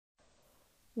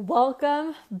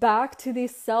Welcome back to the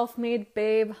Self-Made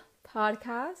Babe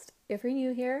podcast. If you're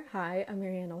new here, hi, I'm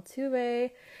Marianne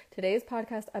Altuve. Today's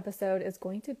podcast episode is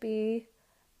going to be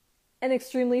an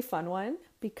extremely fun one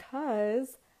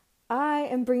because I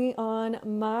am bringing on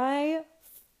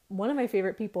one of my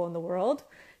favorite people in the world,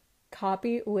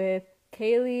 Copy with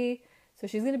Kaylee. So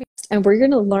she's going to be, and we're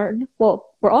going to learn,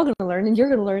 we're all going to learn, and you're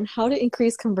going to learn how to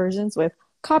increase conversions with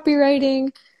copywriting.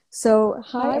 So,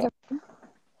 hi.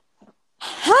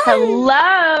 Hi.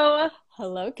 Hello.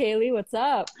 Hello, Kaylee. What's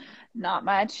up? Not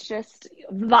much, just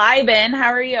vibing. How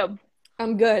are you?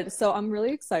 I'm good. So I'm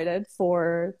really excited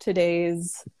for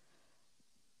today's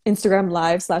Instagram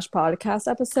Live / podcast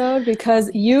episode because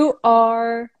you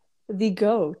are the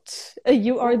GOAT.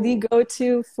 You are the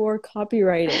go-to for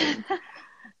copywriting.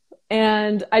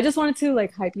 And I just wanted to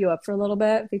hype you up for a little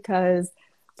bit because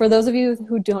for those of you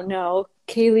who don't know,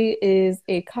 Kaylee is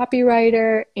a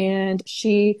copywriter and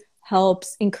she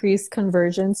helps increase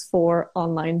conversions for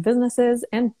online businesses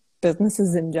and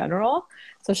businesses in general.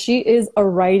 So she is a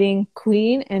writing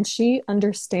queen and she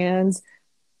understands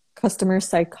customer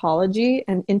psychology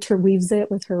and interweaves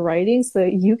it with her writing so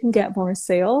that you can get more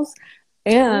sales.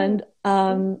 And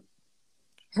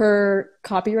her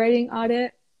copywriting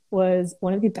audit was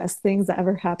one of the best things that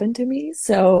ever happened to me.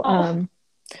 So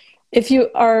if you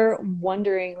are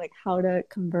wondering how to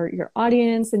convert your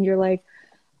audience and you're like,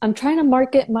 I'm trying to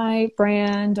market my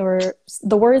brand or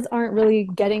the words aren't really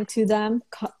getting to them,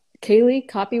 Kaylee,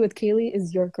 Copy with Kaylee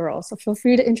is your girl. So feel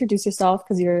free to introduce yourself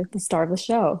because you're the star of the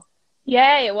show.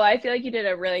 Yay. Well, I feel like you did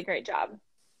a really great job.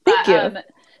 Thank you.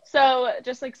 So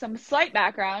just some slight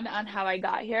background on how I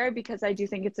got here, because I do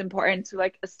think it's important to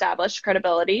establish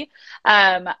credibility.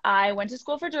 I went to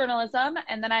school for journalism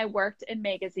and then I worked in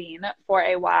magazine for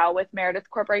a while with Meredith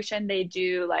Corporation. They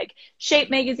do Shape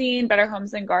Magazine, Better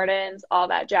Homes and Gardens, all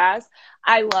that jazz.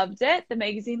 I loved it. The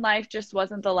magazine life just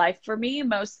wasn't the life for me,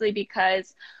 mostly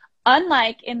because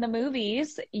unlike in the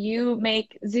movies, you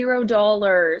make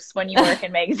 $0 when you work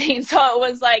in magazines. So it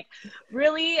was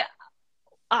really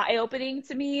eye-opening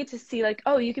to me to see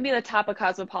oh, you can be the top of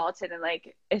Cosmopolitan and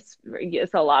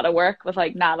it's a lot of work with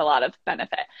not a lot of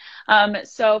benefit.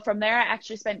 So from there, I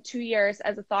actually spent 2 years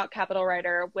as a thought capital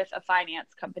writer with a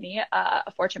finance company,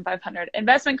 a Fortune 500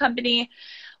 investment company.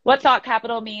 What thought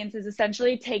capital means is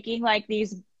essentially taking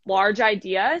these large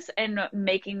ideas and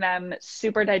making them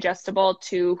super digestible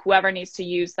to whoever needs to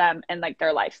use them in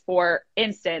their life. For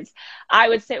instance, I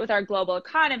would sit with our global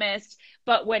economist,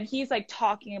 but when he's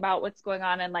talking about what's going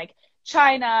on in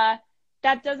China,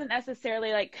 that doesn't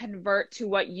necessarily convert to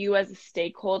what you as a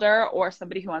stakeholder or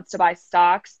somebody who wants to buy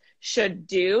stocks should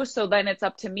do. So then it's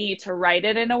up to me to write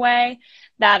it in a way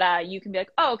that you can be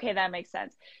oh, okay, that makes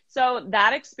sense. So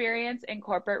that experience in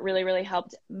corporate really, really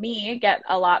helped me get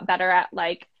a lot better at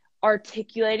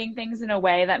articulating things in a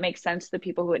way that makes sense to the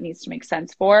people who it needs to make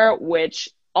sense for, which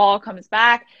all comes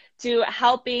back to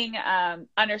helping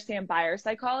understand buyer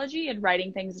psychology and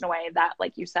writing things in a way that,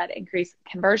 like you said, increase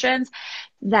conversions.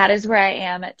 That is where I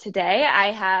am today.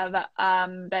 I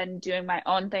have been doing my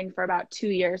own thing for about 2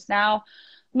 years now,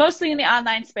 mostly in the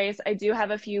online space. I do have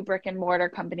a few brick and mortar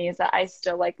companies that I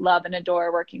still love and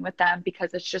adore working with them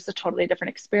because it's just a totally different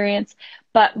experience,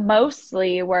 but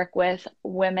mostly work with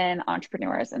women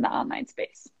entrepreneurs in the online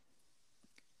space.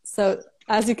 So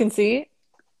as you can see,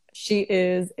 she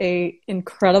is a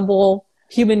incredible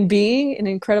human being, an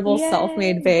incredible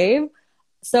self-made babe.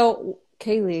 So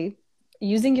Kaylee,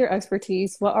 using your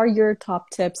expertise, what are your top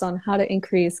tips on how to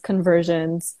increase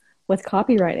conversions with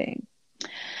copywriting?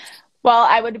 Well,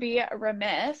 I would be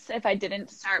remiss if I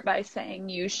didn't start by saying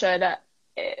you should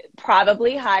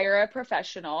probably hire a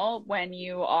professional when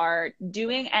you are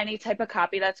doing any type of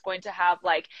copy that's going to have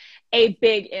a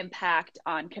big impact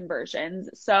on conversions.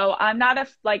 So I'm not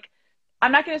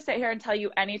going to sit here and tell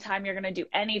you anytime you're going to do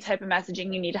any type of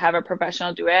messaging, you need to have a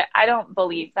professional do it. I don't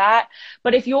believe that.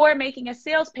 But if you're making a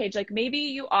sales page, maybe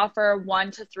you offer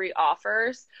 1 to 3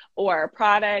 offers or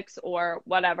products or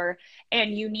whatever,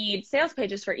 and you need sales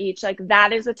pages for each,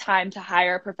 that is a time to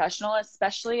hire a professional,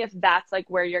 especially if that's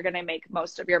where you're going to make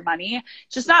most of your money.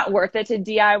 It's just not worth it to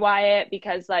DIY it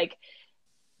because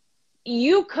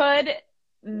you could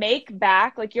make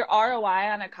back your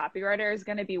ROI on a copywriter is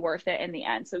going to be worth it in the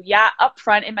end. So yeah,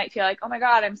 upfront it might feel oh my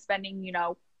God, I'm spending,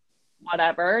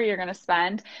 whatever you're going to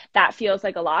spend. That feels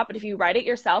like a lot. But if you write it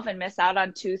yourself and miss out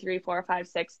on 2, 3, 4, 5,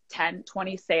 6, 10,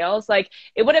 20 sales,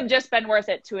 it would have just been worth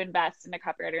it to invest in a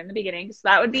copywriter in the beginning. So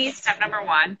that would be step number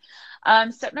 1.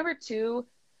 Step number 2,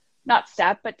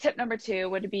 but tip number 2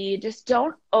 would be just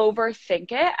don't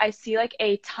overthink it. I see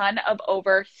a ton of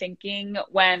overthinking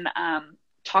when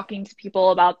talking to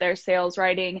people about their sales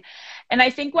writing. And I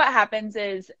think what happens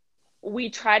is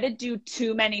we try to do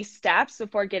too many steps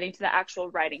before getting to the actual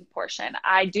writing portion.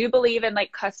 I do believe in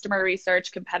like customer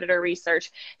research, competitor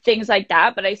research, things like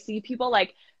that. But I see people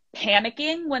like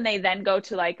panicking when they then go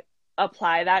to like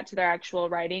apply that to their actual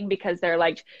writing because they're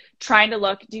like trying to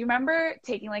look. Do you remember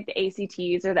taking like the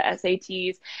ACTs or the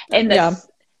SATs and Yeah.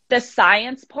 the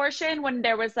science portion when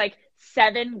there was like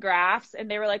 7 graphs and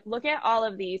they were like, look at all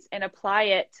of these and apply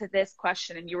it to this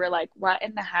question. And you were like, what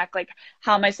in the heck? Like,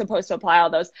 how am I supposed to apply all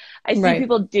those? I see Right.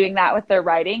 people doing that with their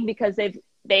writing because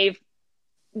they've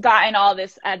gotten all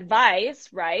this advice,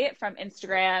 right, from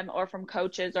Instagram or from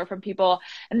coaches or from people.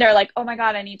 And they're like, oh my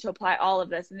God, I need to apply all of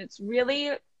this. And it's really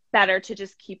better to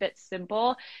just keep it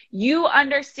simple. You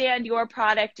understand your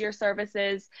product, your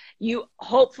services. You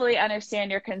hopefully understand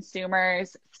your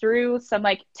consumers through some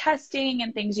like testing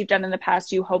and things you've done in the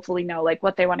past. You hopefully know like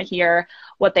what they want to hear,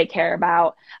 what they care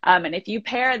about. And if you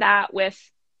pair that with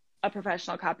a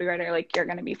professional copywriter, like you're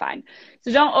going to be fine.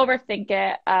 So don't overthink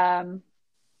it.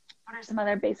 What are some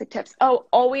other basic tips? Oh,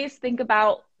 always think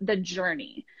about the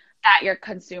journey that your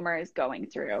consumer is going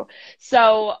through.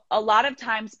 So a lot of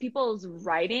times people's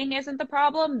writing isn't the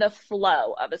problem. The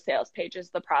flow of a sales page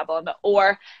is the problem,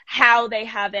 or how they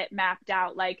have it mapped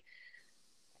out. Like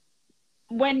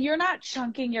when you're not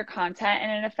chunking your content in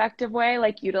an effective way,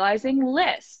 like utilizing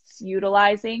lists,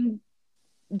 utilizing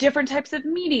different types of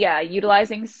media,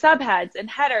 utilizing subheads and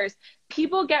headers,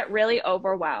 people get really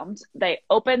overwhelmed. They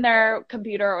open their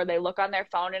computer or they look on their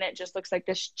phone and it just looks like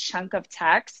this chunk of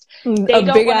text. They A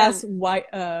don't big want ass to, white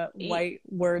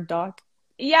Word doc.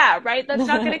 yeah, right. That's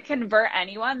not going to convert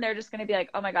anyone. They're just going to be like,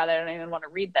 oh my God, I don't even want to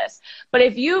read this. But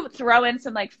if you throw in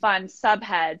some like fun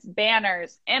subheads,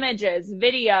 banners, images,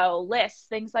 video, lists,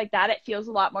 things like that, it feels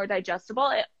a lot more digestible.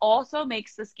 It also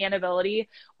makes the scannability,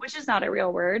 which is not a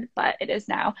real word, but it is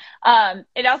now.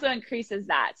 It also increases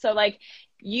that. So like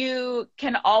you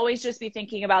can always just be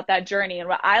thinking about that journey. And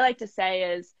what I like to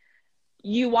say is,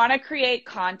 you want to create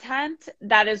content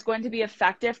that is going to be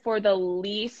effective for the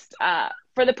least,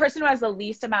 for the person who has the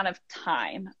least amount of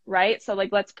time, right? So like,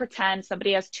 let's pretend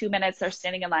somebody has 2 minutes, they're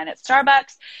standing in line at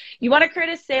Starbucks. You want to create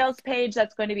a sales page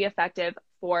that's going to be effective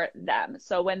for them.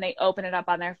 So when they open it up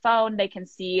on their phone, they can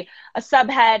see a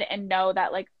subhead and know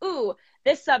that like, ooh,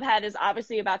 this subhead is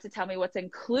obviously about to tell me what's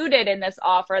included in this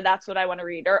offer. That's what I want to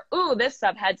read. Or, ooh, this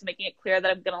subhead's making it clear that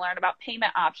I'm going to learn about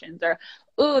payment options. Or,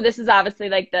 ooh, this is obviously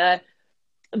like the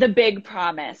big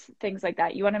promise, things like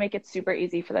that. You want to make it super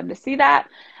easy for them to see that.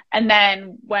 And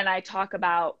then when I talk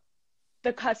about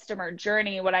the customer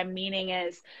journey, what I'm meaning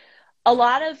is a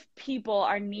lot of people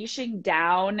are niching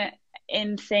down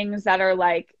in things that are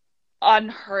like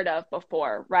unheard of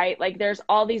before, right? Like there's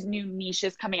all these new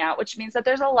niches coming out, which means that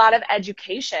there's a lot of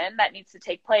education that needs to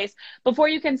take place before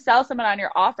you can sell someone on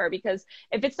your offer. Because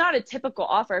if it's not a typical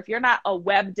offer, if you're not a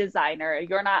web designer,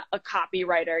 you're not a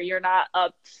copywriter, you're not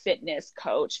a fitness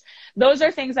coach, those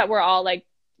are things that we're all like,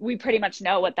 we pretty much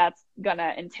know what that's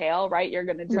gonna entail, right? You're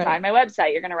gonna design Right. my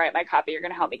website, you're gonna write my copy, you're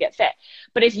gonna help me get fit.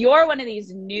 But if you're one of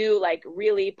these new, like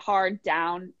really pared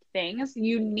down things,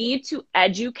 you need to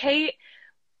educate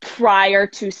prior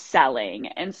to selling.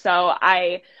 And so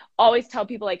I always tell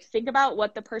people like, think about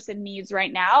what the person needs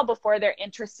right now before they're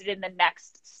interested in the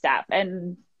next step.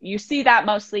 And you see that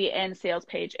mostly in sales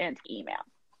page and email.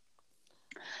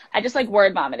 I just like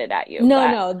word vomited at you.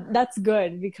 No, that's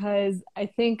good because I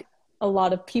think a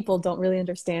lot of people don't really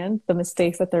understand the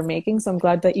mistakes that they're making. So I'm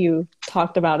glad that you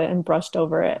talked about it and brushed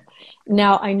over it.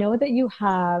 Now, I know that you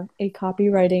have a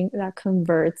copywriting that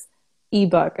converts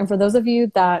ebook. And for those of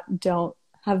you that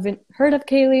haven't heard of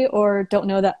Kaylee or don't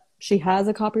know that she has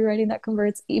a copywriting that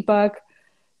converts ebook,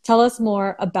 tell us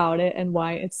more about it and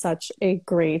why it's such a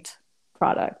great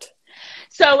product.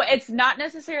 So it's not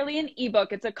necessarily an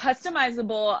ebook. It's a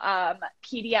customizable PDF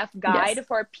Yes. guide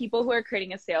for people who are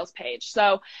creating a sales page.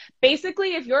 So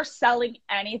basically, if you're selling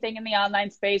anything in the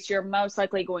online space, you're most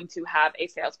likely going to have a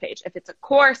sales page. If it's a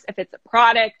course, if it's a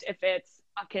product, if it's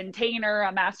a container,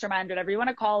 a mastermind, whatever you want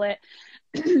to call it,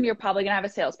 you're probably going to have a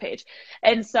sales page.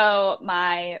 And so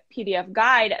my PDF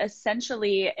guide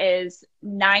essentially is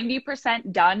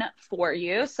 90% done for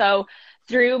you. So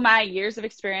through my years of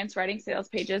experience writing sales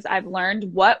pages, I've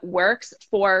learned what works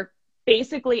for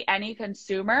basically any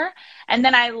consumer. And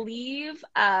then I leave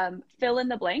fill in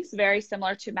the blanks, very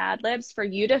similar to Mad Libs, for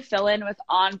you to fill in with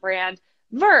on brand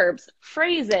verbs,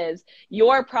 phrases,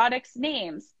 your product's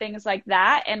names, things like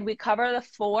that. And we cover the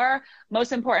 4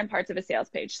 most important parts of a sales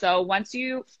page. So once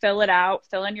you fill it out,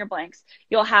 fill in your blanks,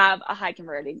 you'll have a high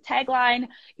converting tagline,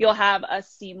 you'll have a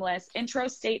seamless intro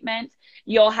statement,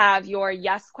 you'll have your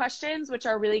yes questions, which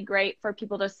are really great for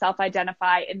people to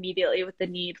self-identify immediately with the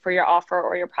need for your offer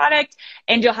or your product.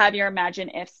 And you'll have your imagine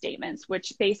if statements,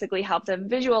 which basically help them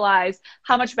visualize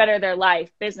how much better their life,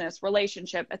 business,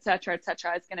 relationship, et cetera,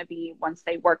 is going to be once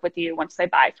they work with you, once they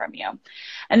buy from you.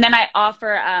 And then I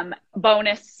offer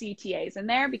bonus CTAs in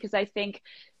there because I think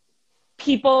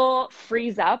people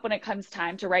freeze up when it comes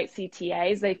time to write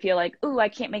CTAs. They feel like, ooh, I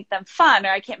can't make them fun, or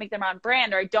I can't make them on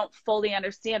brand, or I don't fully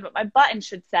understand what my button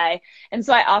should say. And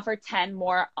so I offer 10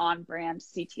 more on brand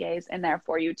CTAs in there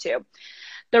for you too.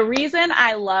 The reason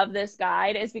I love this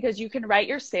guide is because you can write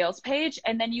your sales page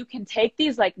and then you can take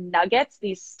these like nuggets,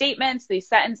 these statements, these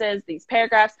sentences, these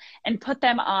paragraphs, and put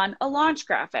them on a launch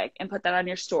graphic and put that on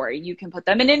your story. You can put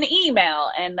them in an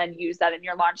email and then use that in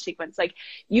your launch sequence. Like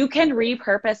you can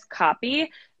repurpose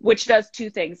copy, which does 2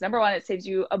 things. Number 1, it saves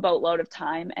you a boatload of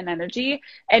time and energy.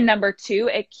 And number 2,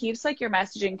 it keeps like your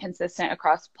messaging consistent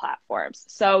across platforms.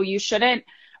 So you shouldn't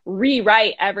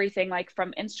rewrite everything like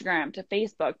from Instagram to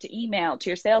Facebook to email to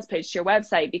your sales page to your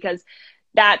website, because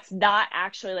that's not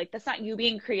actually like, that's not you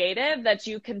being creative, that's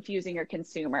you confusing your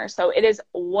consumer. So it is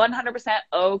 100%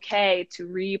 okay to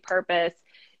repurpose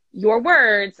your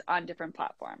words on different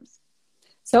platforms.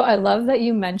 So I love that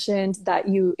you mentioned that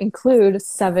you include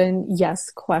 7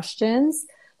 yes questions.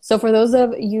 So for those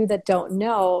of you that don't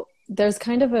know, there's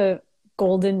kind of a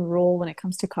golden rule when it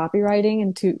comes to copywriting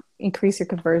and to increase your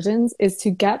conversions is to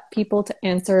get people to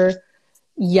answer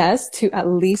yes to at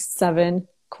least 7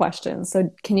 questions.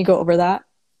 So can you go over that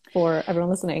for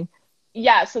everyone listening?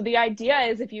 Yeah, so the idea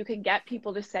is if you can get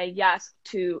people to say yes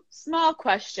to small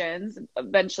questions,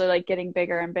 eventually like getting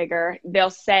bigger and bigger,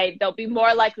 they'll be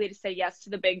more likely to say yes to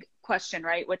the big question,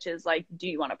 right? Which is like, do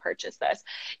you want to purchase this?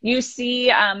 You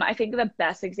see, I think the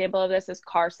best example of this is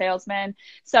car salesmen.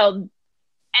 So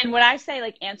and when I say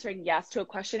like answering yes to a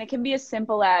question, it can be as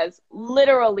simple as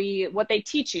literally what they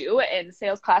teach you in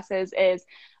sales classes is,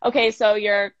 okay, so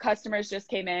your customers just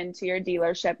came into your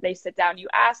dealership. They sit down, you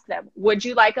ask them, would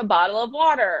you like a bottle of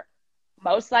water?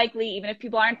 Most likely, even if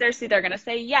people aren't thirsty, they're going to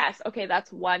say yes. Okay,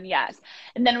 that's 1 yes.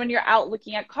 And then when you're out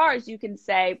looking at cars, you can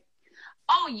say,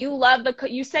 oh,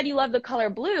 you said you love the color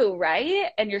blue, right?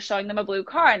 And you're showing them a blue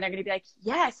car and they're going to be like,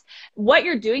 yes. What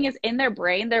you're doing is in their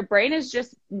brain is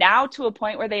just now to a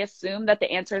point where they assume that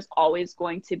the answer is always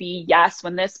going to be yes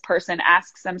when this person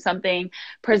asks them something,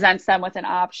 presents them with an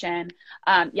option.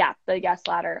 The yes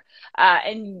ladder.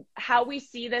 And how we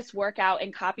see this work out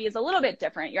in copy is a little bit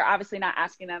different. You're obviously not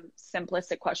asking them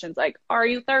simplistic questions like, are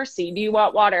you thirsty? Do you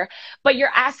want water? But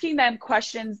you're asking them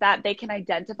questions that they can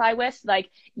identify with, like,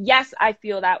 yes, I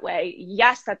feel that way.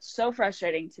 Yes, that's so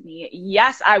frustrating to me.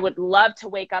 Yes, I would love to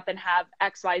wake up and have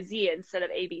XYZ instead of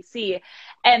ABC.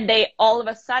 And they all of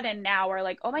a sudden now are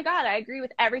like, oh my God, I agree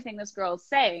with everything this girl is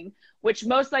saying, which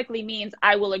most likely means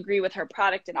I will agree with her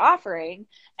product and offering.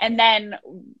 And then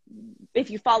if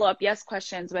you follow up yes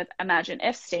questions with imagine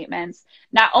if statements,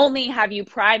 not only have you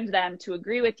primed them to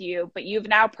agree with you, but you've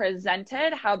now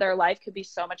presented how their life could be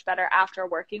so much better after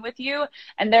working with you,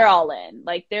 and they're all in.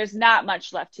 Like there's not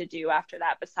much left to do after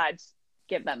that besides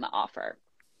give them the offer.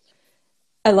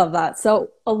 I love that. So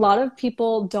a lot of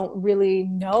people don't really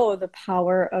know the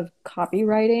power of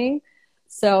copywriting.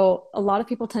 So a lot of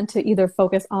people tend to either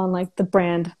focus on like the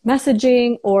brand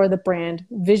messaging or the brand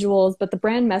visuals, but the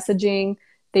brand messaging,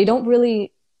 they don't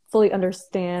really fully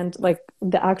understand like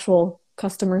the actual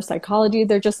customer psychology.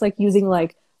 They're just like using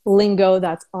like lingo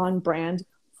that's on brand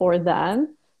for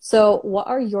them. So what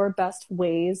are your best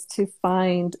ways to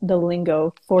find the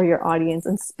lingo for your audience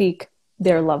and speak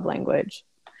their love language?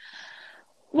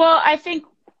 Well, I think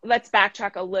let's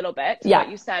backtrack a little bit to Yeah. what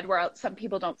you said, where some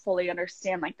people don't fully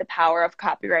understand like the power of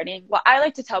copywriting. What I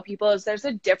like to tell people is there's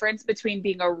a difference between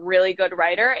being a really good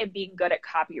writer and being good at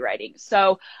copywriting.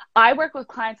 So I work with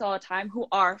clients all the time who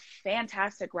are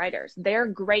fantastic writers. They're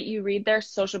great. You read their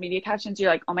social media captions,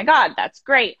 you're like, oh my God, that's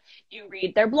great. You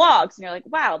read their blogs and you're like,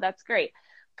 wow, that's great.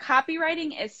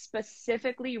 Copywriting is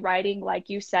specifically writing, like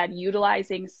you said,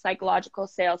 utilizing psychological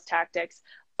sales tactics,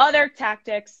 other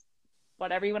tactics,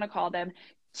 whatever you want to call them,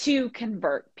 to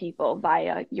convert people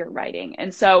via your writing.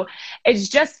 And so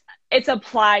it's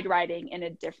applied writing in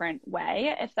a different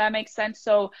way, if that makes sense.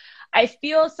 So I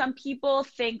feel some people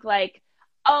think like,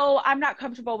 oh, I'm not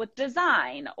comfortable with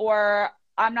design, or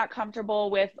I'm not comfortable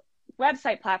with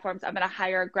website platforms. I'm going to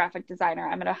hire a graphic designer.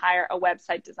 I'm going to hire a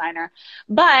website designer.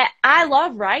 But I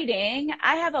love writing.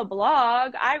 I have a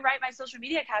blog. I write my social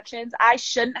media captions. I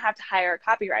shouldn't have to hire a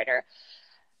copywriter.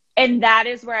 And that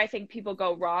is where I think people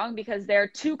go wrong, because they're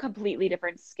two completely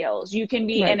different skills. You can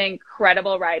be an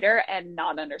incredible writer and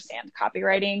not understand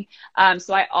copywriting.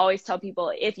 So I always tell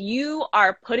people, if you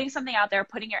are putting something out there,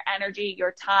 putting your energy,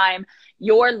 your time,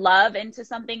 your love into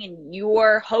something, and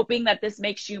you're hoping that this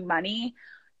makes you money,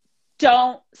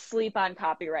 don't sleep on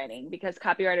copywriting, because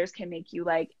copywriters can make you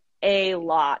like a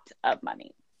lot of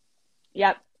money.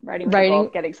 Yep. Writing people,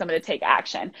 getting someone to take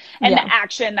action. And the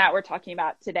action that we're talking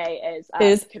about today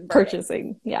is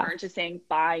purchasing. Yeah. Purchasing,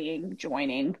 buying,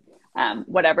 joining,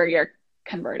 whatever you're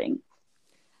converting.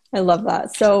 I love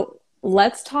that. So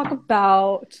let's talk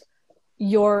about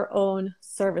your own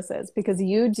services, because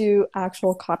you do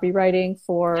actual copywriting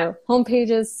for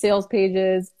homepages, sales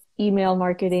pages, email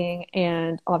marketing,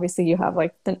 and obviously you have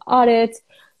like an audit.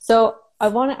 So I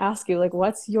want to ask you, like,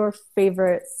 what's your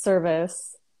favorite service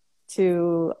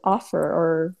to offer,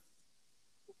 or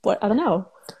what? I don't know.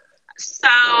 So,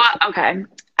 okay.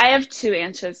 I have two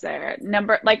answers there.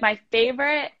 My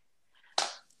favorite,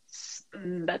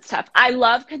 that's tough. I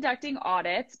love conducting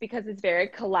audits because it's very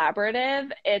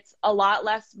collaborative. It's a lot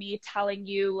less me telling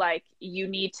you like you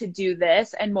need to do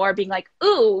this and more being like,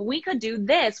 ooh, we could do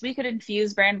this. We could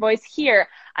infuse brand voice here.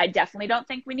 I definitely don't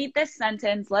think we need this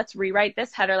sentence. Let's rewrite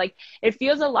this header. Like, it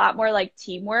feels a lot more like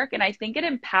teamwork. And I think it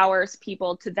empowers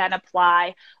people to then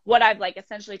apply what I've like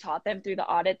essentially taught them through the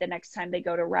audit the next time they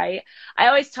go to write. I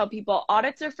always tell people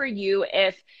audits are for you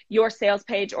if your sales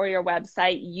page or your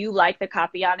website, you like the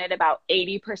copy on it about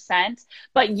 80%,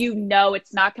 but you know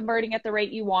it's not converting at the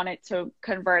rate you want it to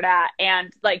convert at.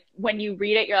 And like when you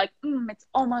read it, you're like, it's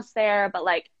almost there, but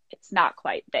like it's not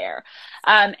quite there.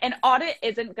 An audit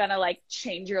isn't gonna like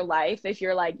change your life if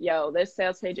you're like, yo, this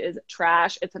sales page is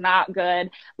trash, it's not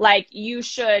good. Like, you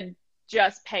should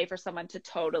just pay for someone to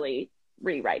totally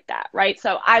rewrite that, right?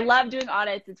 So I love doing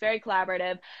audits. It's very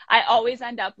collaborative. I always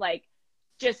end up like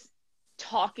just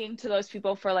talking to those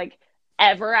people for like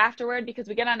ever afterward, because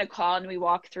we get on a call and we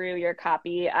walk through your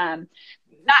copy.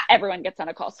 Not everyone gets on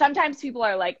a call. Sometimes people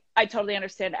are like, I totally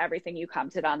understand everything you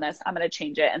commented on this. I'm going to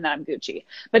change it and then I'm Gucci.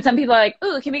 But some people are like,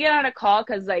 ooh, can we get on a call?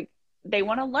 Because like they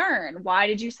want to learn, why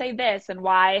did you say this? And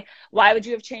why would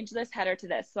you have changed this header to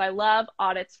this? So I love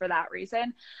audits for that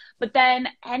reason. But then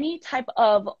any type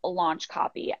of launch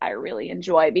copy, I really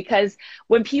enjoy, because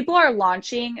when people are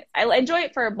launching, I enjoy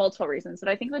it for multiple reasons. But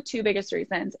I think the two biggest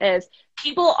reasons is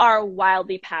people are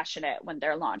wildly passionate when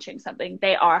they're launching something.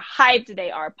 They are hyped.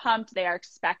 They are pumped. They are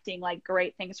expecting like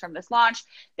great things from this launch.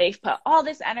 They've put all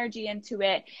this energy into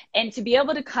it. And to be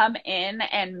able to come in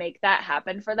and make that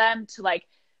happen for them, to like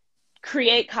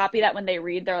create copy that when they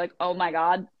read, they're like, oh my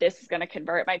God, this is going to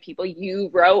convert my people.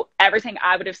 You wrote everything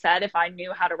I would have said if I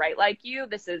knew how to write like you.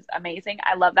 This is amazing.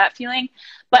 I love that feeling.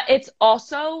 But it's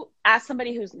also, as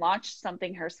somebody who's launched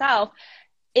something herself,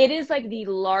 it is like the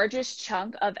largest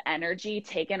chunk of energy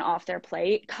taken off their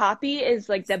plate. Copy is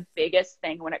like the biggest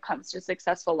thing when it comes to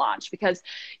successful launch, because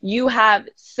you have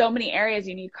so many areas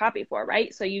you need copy for,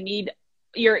 right? So you need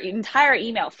your entire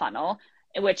email funnel,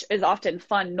 which is often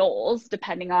funnels,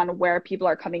 depending on where people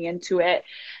are coming into it,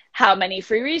 how many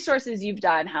free resources you've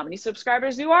done, how many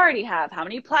subscribers you already have, how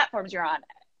many platforms you're on,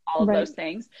 all of those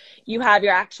things. You have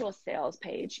your actual sales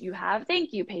page, you have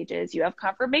thank you pages, you have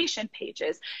confirmation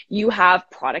pages, you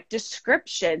have product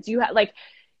descriptions, you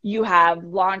have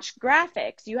launch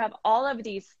graphics, you have all of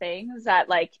these things that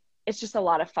like, it's just a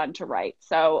lot of fun to write.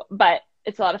 So, but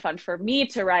it's a lot of fun for me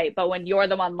to write, but when you're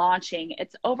the one launching,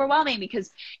 it's overwhelming, because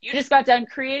you just got done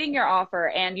creating your offer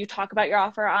and you talk about your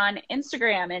offer on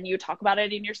Instagram and you talk about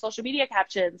it in your social media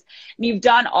captions, and you've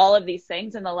done all of these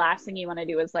things. And the last thing you want to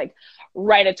do is like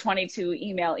write a 22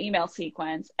 email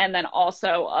sequence, and then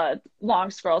also a long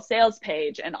scroll sales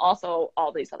page, and also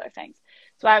all these other things.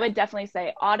 So I would definitely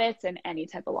say audits and any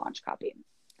type of launch copy.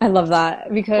 I love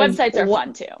that, because websites are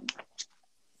fun too.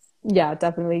 Yeah,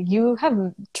 definitely. You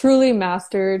have truly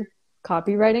mastered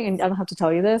copywriting, and I don't have to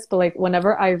tell you this, but like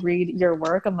whenever I read your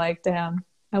work, I'm like, damn,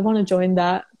 I want to join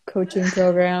that coaching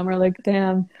program, or like,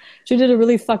 damn, she did a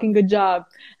really fucking good job.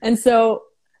 And so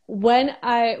when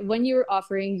you were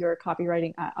offering your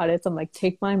copywriting audits, I'm like,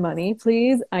 take my money,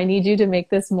 please. I need you to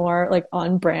make this more like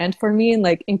on brand for me, and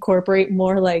like incorporate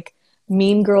more like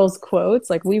Mean Girls quotes.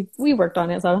 Like we worked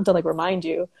on it, so I don't have to like remind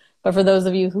you. But for those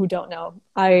of you who don't know,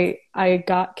 I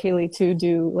got Kaylee to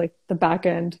do like the back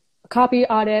end copy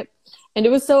audit, and it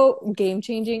was so game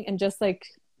changing and just like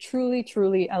truly,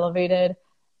 truly elevated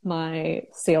my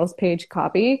sales page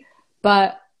copy.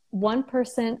 But one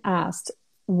person asked,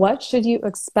 what should you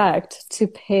expect to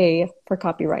pay for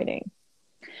copywriting?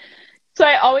 So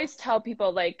I always tell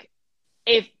people like,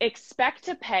 if expect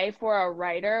to pay for a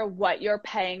writer what you're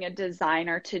paying a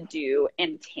designer to do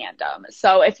in tandem.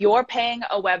 So if you're paying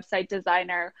a website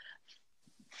designer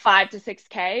 5 to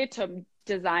 6K to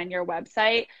design your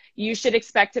website, you should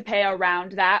expect to pay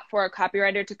around that for a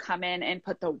copywriter to come in and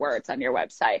put the words on your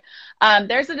website.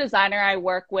 There's a designer I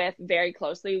work with very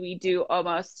closely. We do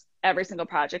almost every single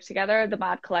project together, the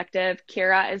Mod Collective.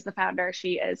 Kira is the founder.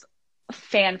 She is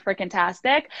fan freaking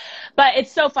tastic. But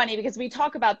it's so funny because we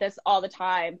talk about this all the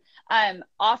time.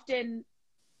 Often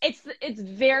it's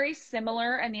very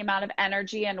similar in the amount of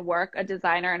energy and work a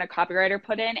designer and a copywriter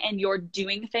put in, and you're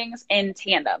doing things in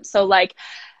tandem. So like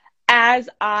as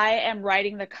I am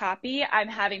writing the copy, I'm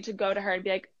having to go to her and be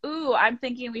like, ooh, I'm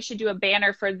thinking we should do a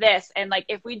banner for this. And like,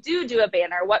 if we do a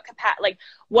banner,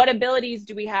 what abilities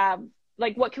do we have?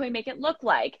 Like, what can we make it look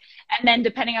like? And then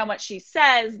depending on what she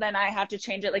says, then I have to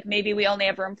change it. Like maybe we only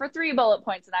have room for 3 bullet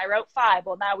points and I wrote 5.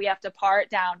 Well, now we have to par it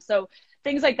down. So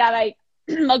things like that.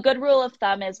 A good rule of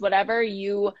thumb is whatever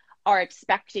you are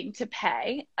expecting to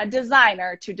pay a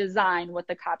designer to design what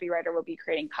the copywriter will be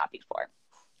creating copy for.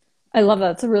 I love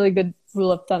that. It's a really good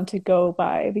rule of thumb to go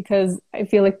by because I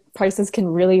feel like prices can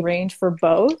really range for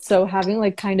both. So having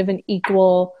like kind of an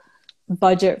equal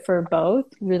budget for both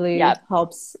really Yep.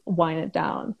 helps wind it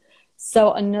down.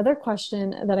 So another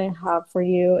question that I have for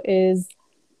you is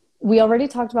we already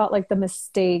talked about like the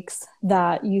mistakes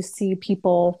that you see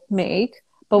people make,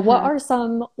 but what Mhm. are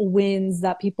some wins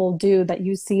that people do that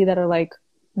you see that are like,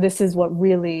 this is what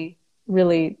really,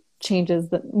 really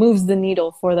moves the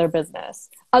needle for their business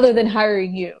other than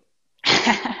hiring you?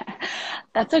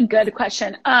 That's a good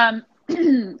question. I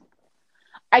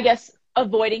guess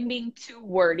avoiding being too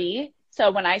wordy.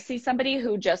 So when I see somebody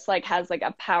who just like has like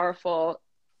a powerful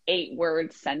 8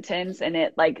 word sentence and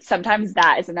it like sometimes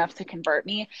that is enough to convert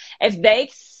me. If they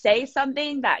say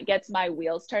something that gets my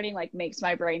wheels turning, like makes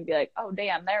my brain be like, oh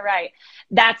damn, they're right.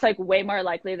 That's like way more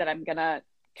likely that I'm gonna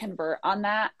convert on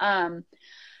that.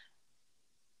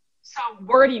 So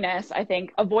wordiness, I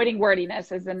think avoiding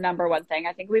wordiness is the number one thing.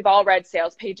 I think we've all read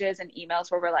sales pages and emails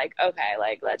where we're like, okay,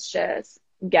 like let's just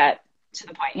get to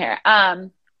the point here.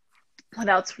 What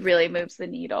else really moves the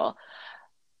needle?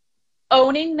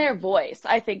 Owning their voice,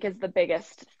 I think, is the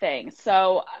biggest thing.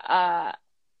 So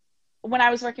when I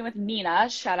was working with Nina,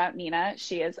 shout out Nina,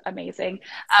 she is amazing.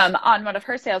 On one of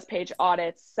her sales page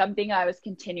audits, something I was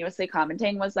continuously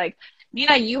commenting was like,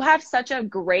 Nina, you have such a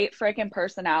great freaking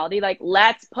personality. Like,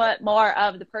 let's put more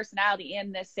of the personality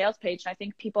in this sales page. And I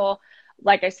think people,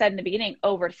 like I said in the beginning,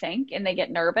 overthink and they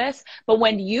get nervous. But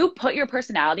when you put your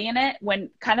personality in it, when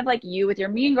kind of like you with your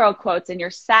mean girl quotes and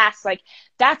your sass, like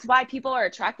that's why people are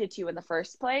attracted to you in the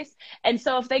first place. And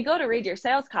so if they go to read your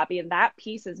sales copy and that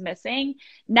piece is missing,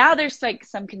 now there's like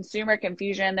some consumer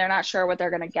confusion. They're not sure what they're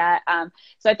going to get.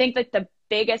 So I think that the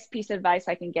biggest piece of advice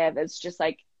I can give is just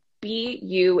like, be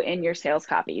you in your sales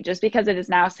copy. Just because it is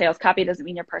now sales copy doesn't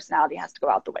mean your personality has to go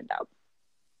out the window.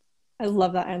 I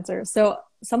love that answer. So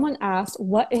someone asked,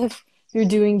 what if you're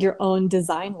doing your own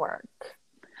design work?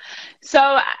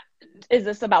 So is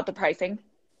this about the pricing?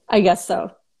 I guess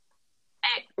so.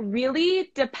 It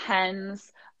really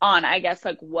depends on, I guess,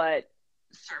 like what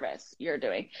service you're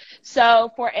doing.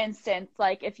 So for instance,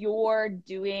 like if you're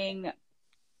doing,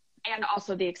 and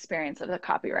also the experience of the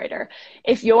copywriter.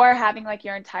 If you're having like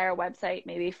your entire website,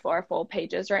 maybe 4 full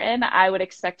pages written, I would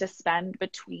expect to spend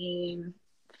between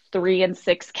 3 and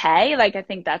 6K. Like I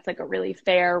think that's like a really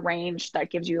fair range that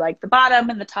gives you like the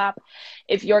bottom and the top.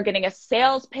 If you're getting a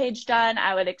sales page done,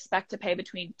 I would expect to pay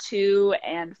between 2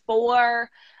 and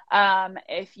 4.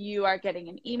 If you are getting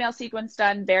an email sequence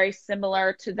done, very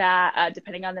similar to that,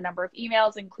 depending on the number of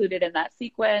emails included in that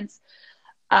sequence.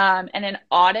 And an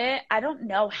audit, I don't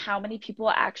know how many people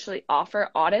actually offer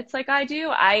audits like I do.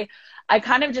 I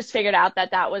kind of just figured out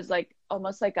that that was like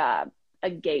almost like a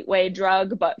gateway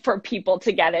drug, but for people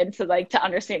to get into like to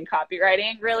understand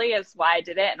copywriting really is why I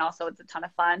did it. And also it's a ton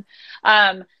of fun.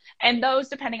 And those,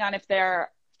 depending on if they're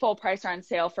full price or on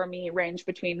sale for me, range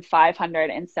between 500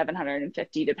 and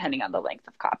 750, depending on the length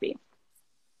of copy.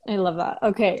 I love that.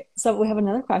 Okay, so we have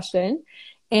another question.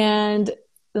 And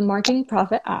the Marketing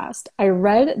Prophet asked, I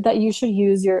read that you should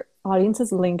use your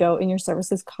audience's lingo in your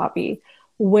services copy.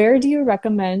 Where do you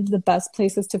recommend the best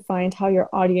places to find how your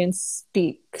audience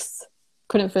speaks?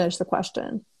 Couldn't finish the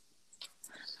question.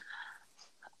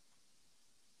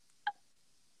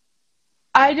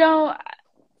 I don't,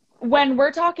 when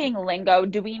we're talking lingo,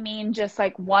 do we mean just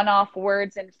like one-off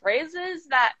words and phrases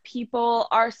that people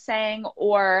are saying?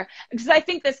 Or because I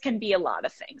think this can be a lot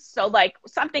of things. So like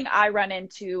something I run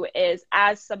into is,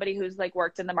 as somebody who's like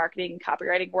worked in the marketing and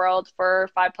copywriting world for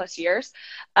 5+ years,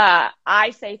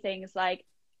 I say things like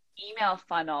email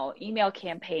funnel, email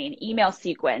campaign, email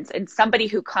sequence. And somebody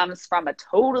who comes from a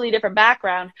totally different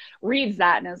background reads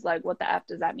that and is like, what the F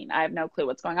does that mean? I have no clue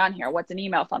what's going on here. What's an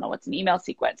email funnel? What's an email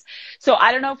sequence? So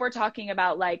I don't know if we're talking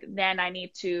about like, then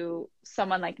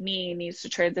someone like me needs to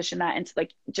transition that into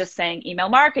like just saying email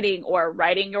marketing or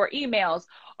writing your emails,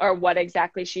 or what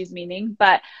exactly she's meaning.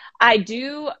 But I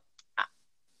do.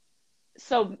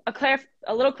 So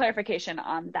a little clarification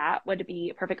on that would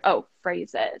be perfect. Oh,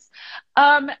 phrases.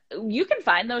 You can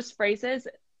find those phrases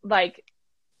like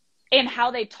in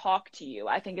how they talk to you,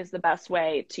 I think is the best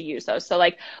way to use those. So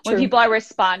like when True. people are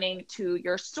responding to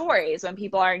your stories, when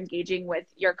people are engaging with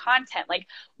your content, like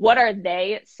what are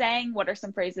they saying? What are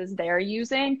some phrases they're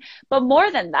using? But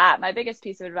more than that, my biggest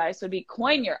piece of advice would be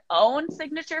coin your own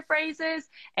signature phrases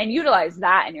and utilize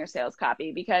that in your sales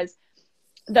copy, because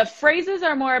the phrases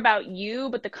are more about you,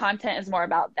 but the content is more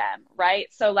about them, right?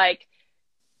 So like,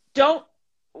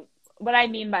 what I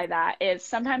mean by that is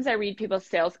sometimes I read people's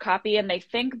sales copy and they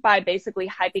think by basically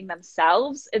hyping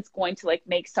themselves, it's going to like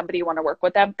make somebody want to work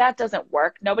with them. That doesn't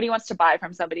work. Nobody wants to buy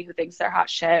from somebody who thinks they're hot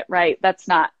shit, right? That's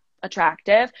not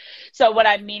attractive. So what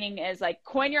I'm meaning is like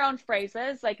coin your own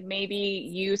phrases. Like maybe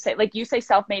you say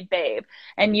self-made babe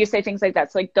and you say things like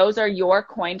that. So like those are your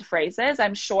coined phrases.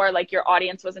 I'm sure like your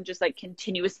audience wasn't just like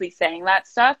continuously saying that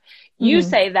stuff. You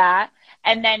say that,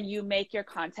 and then you make your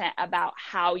content about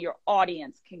how your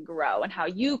audience can grow and how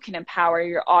you can empower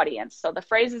your audience. So the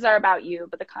phrases are about you,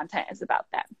 but the content is about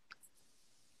them.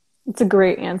 It's a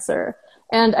great answer.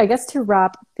 And I guess to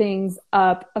wrap things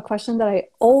up, a question that I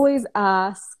always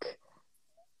ask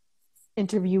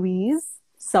interviewees,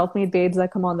 self-made babes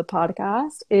that come on the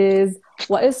podcast, is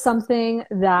what is something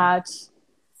that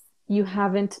you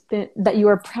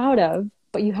are proud of,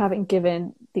 but you haven't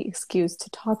given the excuse to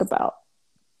talk about?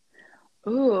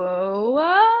 Ooh.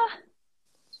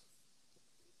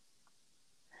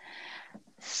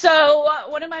 So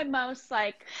one of my most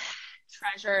like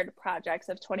treasured projects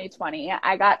of 2020,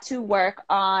 I got to work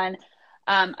on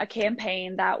a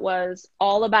campaign that was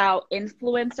all about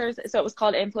influencers. So it was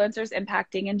called Influencers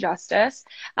Impacting Injustice,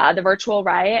 the virtual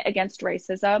riot against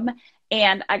racism.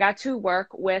 And I got to work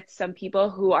with some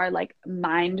people who are like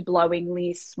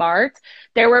mind-blowingly smart.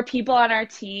 There were people on our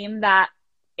team that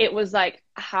it was like,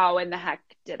 how in the heck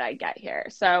did I get here?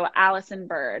 So Allison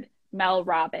Bird, Mel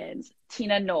Robbins,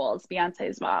 Tina Knowles,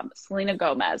 Beyonce's mom, Selena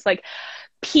Gomez, like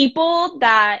people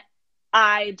that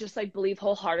I just like believe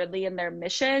wholeheartedly in their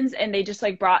missions, and they just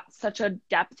like brought such a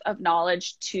depth of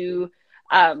knowledge to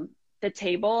the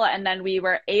table. And then we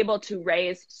were able to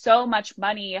raise so much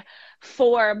money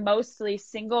for mostly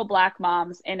single Black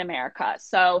moms in America.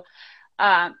 So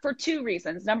for two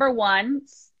reasons. Number one,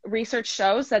 research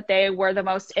shows that they were the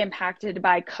most impacted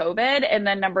by COVID. And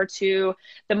then number two,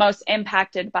 the most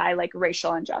impacted by like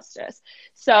racial injustice.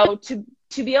 So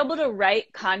to be able to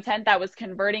write content that was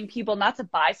converting people not to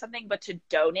buy something, but to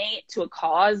donate to a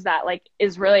cause that like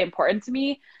is really important to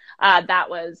me,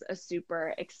 that was a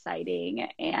super exciting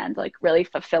and like really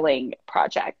fulfilling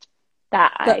project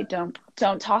that I don't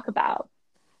talk about.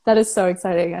 That is so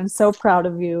exciting. I'm so proud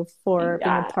of you for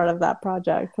being a part of that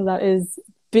project, because that is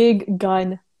big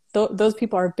gun. Those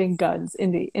people are big guns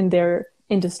in their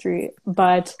industry.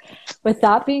 But with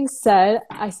that being said,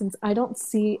 since I don't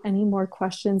see any more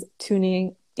questions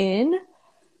tuning in,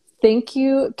 thank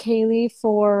you, Kaylee,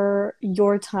 for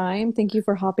your time. Thank you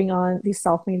for hopping on the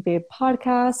Self-Made Babe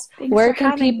podcast. Where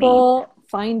can people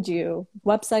find you?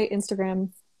 Website, Instagram,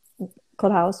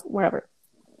 Clubhouse, wherever.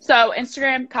 So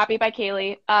Instagram, Copy by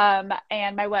Kaylee,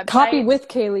 and my website. Copy with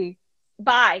Kaylee.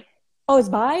 Bye. Oh, it's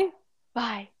bye?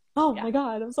 Bye. Oh my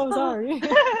God, I'm so sorry.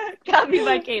 Copy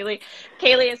by Kaylee.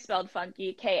 Kaylee is spelled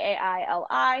funky,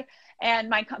 Kaili. And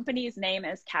my company's name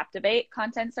is Captivate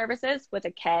Content Services with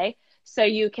a K. So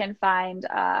you can find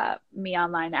me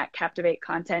online at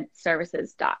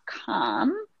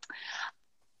captivatecontentservices.com.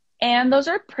 And those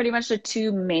are pretty much the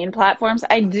two main platforms.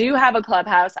 I do have a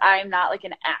Clubhouse. I'm not like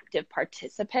an active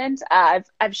participant. I've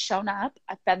shown up.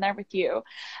 I've been there with you.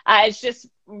 It's just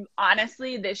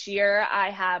honestly this year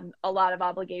I have a lot of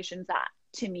obligations that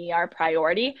to me are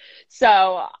priority.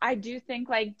 So I do think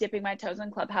like dipping my toes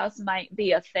in Clubhouse might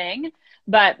be a thing,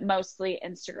 but mostly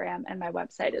Instagram and my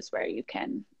website is where you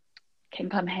can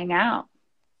come hang out.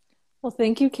 Well,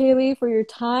 thank you, Kaylee, for your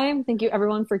time. Thank you,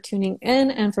 everyone, for tuning in.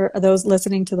 And for those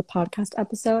listening to the podcast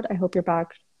episode, I hope you're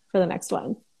back for the next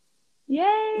one.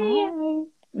 Yay.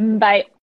 Bye. Bye.